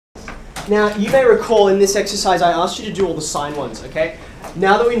Now, you may recall in this exercise, I asked you to do all the sine ones, okay?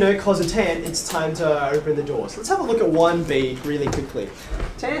 Now that we know cos and tan, it's time to open the doors. Let's have a look at 1b really quickly.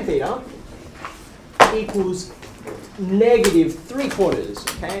 Tan theta equals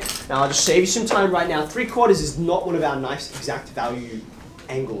 -3/4, okay? Now, I'll just save you some time right now. 3/4 is not one of our nice exact value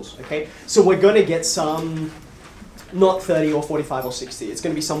angles, okay? So we're going to get some, not 30 or 45 or 60. It's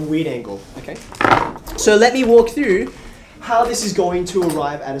going to be some weird angle, okay? So let me walk through how this is going to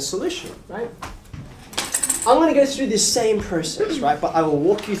arrive at a solution, right? I'm going to go through this same process, right? But I will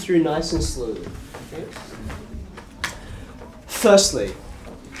walk you through nice and slowly, okay? Firstly,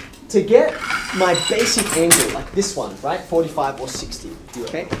 to get my basic angle, like this one, right? 45 or 60,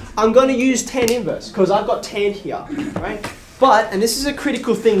 okay? I'm going to use tan inverse, because I've got tan here, right? But, and this is a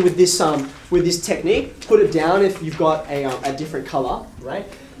critical thing with this technique, put it down if you've got a different color, right?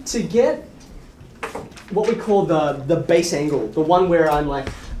 To get what we call the base angle, the one where I'm like,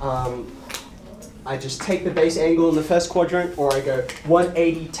 I just take the base angle in the first quadrant, or I go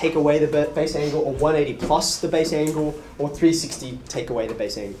 180, take away the base angle, or 180 plus the base angle, or 360, take away the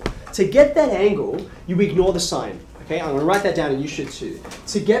base angle. To get that angle, you ignore the sign, okay? I'm going to write that down and you should too.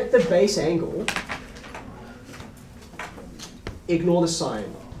 To get the base angle, ignore the sign.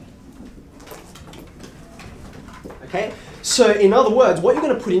 Okay? So in other words, what you're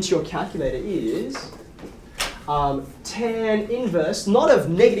going to put into your calculator is tan inverse, not of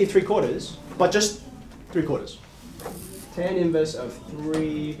 -3/4, but just 3/4. Tan inverse of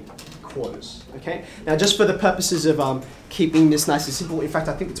 3/4. Okay? Now just for the purposes of keeping this nice and simple, in fact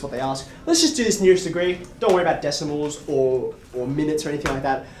I think it's what they ask, let's just do this nearest degree. Don't worry about decimals or minutes or anything like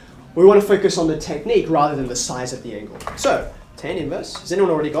that. We want to focus on the technique rather than the size of the angle. So, tan inverse, has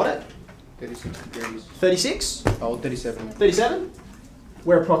anyone already got it? 36 degrees. 36? Oh, 37. 37?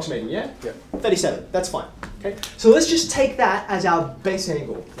 We're approximating, yeah? Yeah. 37, that's fine. Okay? So let's just take that as our base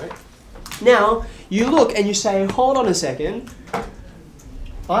angle, right? Now, you look and you say, hold on a second,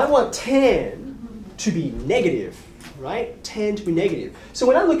 I want tan to be negative, right? Tan to be negative. So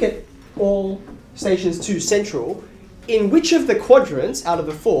when I look at all stations to central, in which of the quadrants out of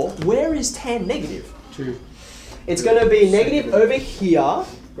the 4, where is tan negative? 2. It's going to be negative over here,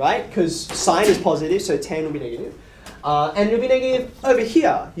 right? Because sine is positive, so tan will be negative. And it'll be negative over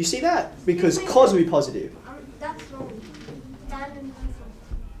here. You see that? Because cos will be positive. That's wrong. Tan inverse of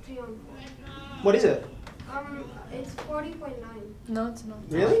 3 on 4. What is it? It's 40.9. No, it's not.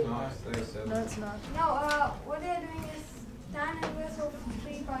 Really? No, it's 37. No, it's not. No, what they're doing is tan inverse of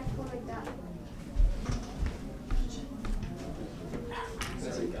 3 by 4 like that.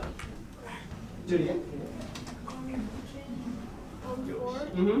 Do it again. On 4.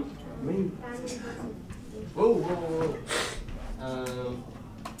 Mm-hmm. Tan inverse of Whoa, whoa, whoa.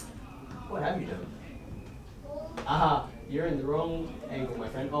 What have you done? Aha, you're in the wrong angle, my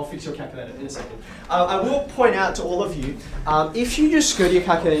friend. I'll fix your calculator in a second. I will point out to all of you, if you just go to your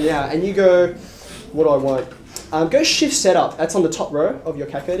calculator now and you go, what do I want? Go shift setup. That's on the top row of your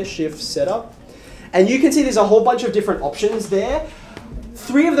calculator, shift setup. And you can see there's a whole bunch of different options there.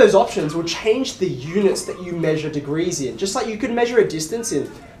 3 of those options will change the units that you measure degrees in. Just like you could measure a distance in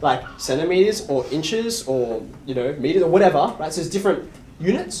like centimeters or inches or meters or whatever, right? So there's different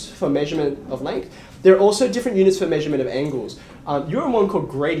units for measurement of length. There are also different units for measurement of angles. You're on one called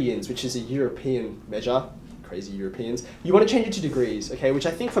gradients, which is a European measure. Crazy Europeans. You want to change it to degrees, okay? Which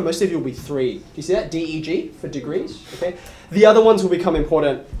I think for most of you will be 3. Do you see that? DEG for degrees, okay? The other ones will become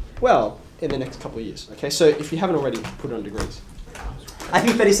important, well, in the next couple of years, okay? So if you haven't already, put it on degrees. I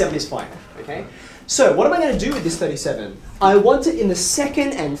think 37 is fine, okay? So what am I going to do with this 37? I want it in the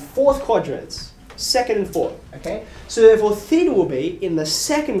 2nd and 4th quadrants. 2nd and 4th, okay? So therefore theta will be in the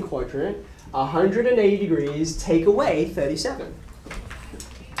 2nd quadrant, 180 degrees, take away 37.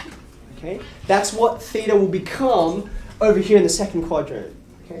 Okay? That's what theta will become over here in the 2nd quadrant,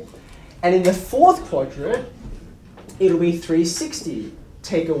 okay? And in the 4th quadrant, it'll be 360,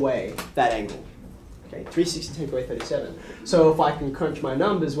 take away that angle. Okay, 360 take away 37. So if I can crunch my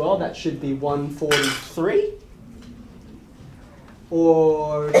numbers well, that should be 143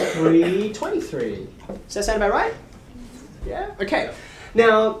 or 323. Does that sound about right? Yeah? Okay.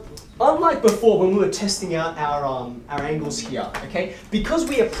 Now, unlike before when we were testing out our angles here, okay, because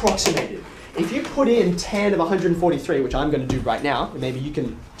we approximated, if you put in tan of 143, which I'm going to do right now, and maybe you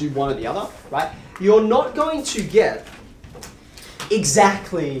can do one or the other, right, you're not going to get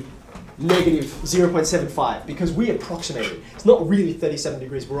exactly negative 0.75 because we approximated. It's not really 37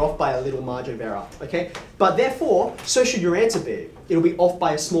 degrees. We're off by a little margin of error, okay? But therefore, so should your answer be. It'll be off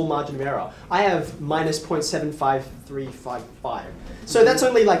by a small margin of error. I have minus 0.75355. So that's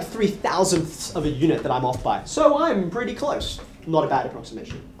only like 0.003 of a unit that I'm off by. So I'm pretty close. Not a bad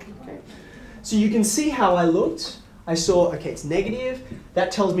approximation. Okay. So you can see how I looked. I saw, okay, it's negative.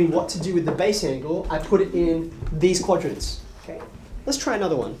 That tells me what to do with the base angle. I put it in these quadrants. Okay. Let's try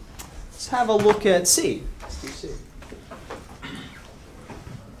another one. Let's have a look at C. Let's do C.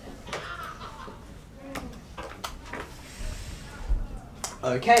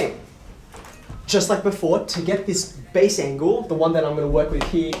 Okay. Just like before, to get this base angle, the one that I'm going to work with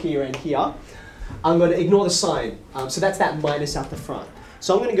here, here, and here, I'm going to ignore the sign. So that's that minus out the front.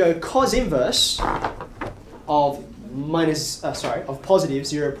 So I'm going to go cos inverse of positive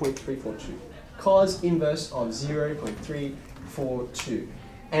 0.342. Cos inverse of 0.342.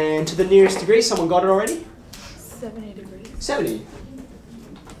 And to the nearest degree, someone got it already? 70 degrees. 70.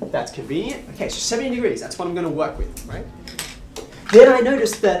 That's convenient. Okay, so 70 degrees, that's what I'm going to work with, right? Then I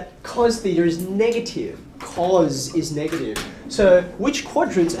noticed that cos theta is negative. Cos is negative. So which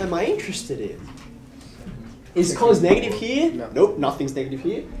quadrant am I interested in? Is cos negative here? No. Nope, nothing's negative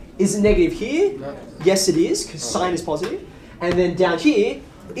here. Is it negative here? No. Yes, it is, because sine is positive. And then down here,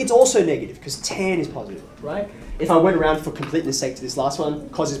 it's also negative, because tan is positive, right? If I went around for completeness sake to this last one,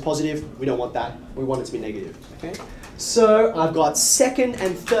 cos is positive, we don't want that. We want it to be negative, okay? So I've got second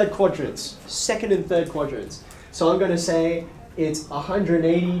and third quadrants. Second and third quadrants. So I'm going to say it's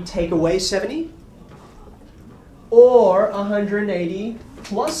 180 take away 70, or 180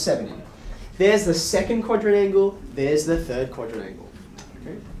 plus 70. There's the second quadrant angle, there's the third quadrant angle.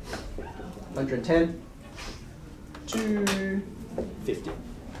 Okay. 110 to 50.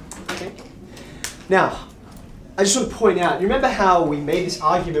 Okay. Now, I just want to point out, you remember how we made this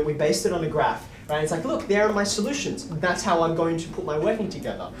argument, we based it on a graph, right? It's like, look, there are my solutions. That's how I'm going to put my working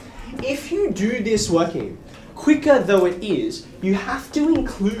together. If you do this working, quicker though it is, you have to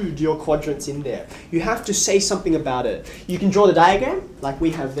include your quadrants in there. You have to say something about it. You can draw the diagram, like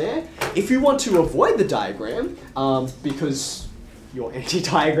we have there. If you want to avoid the diagram, because you're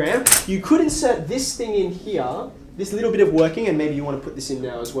anti-diagram, you could insert this thing in here, this little bit of working, and maybe you want to put this in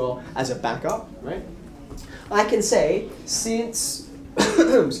now as well as a backup, right? I can say, since,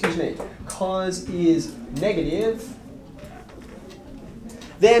 excuse me, cos is negative,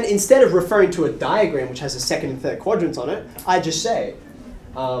 then instead of referring to a diagram which has a second and third quadrants on it, I just say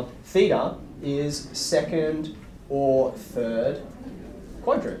theta is second or third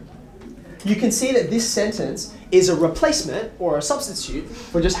quadrant. You can see that this sentence is a replacement or a substitute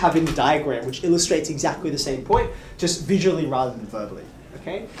for just having the diagram, which illustrates exactly the same point, just visually rather than verbally.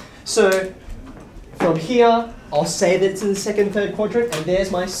 Okay? So from here, I'll say that it's in the second and third quadrant, and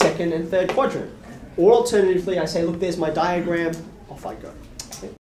there's my second and third quadrant. Or alternatively, I say, look, there's my diagram, off I go.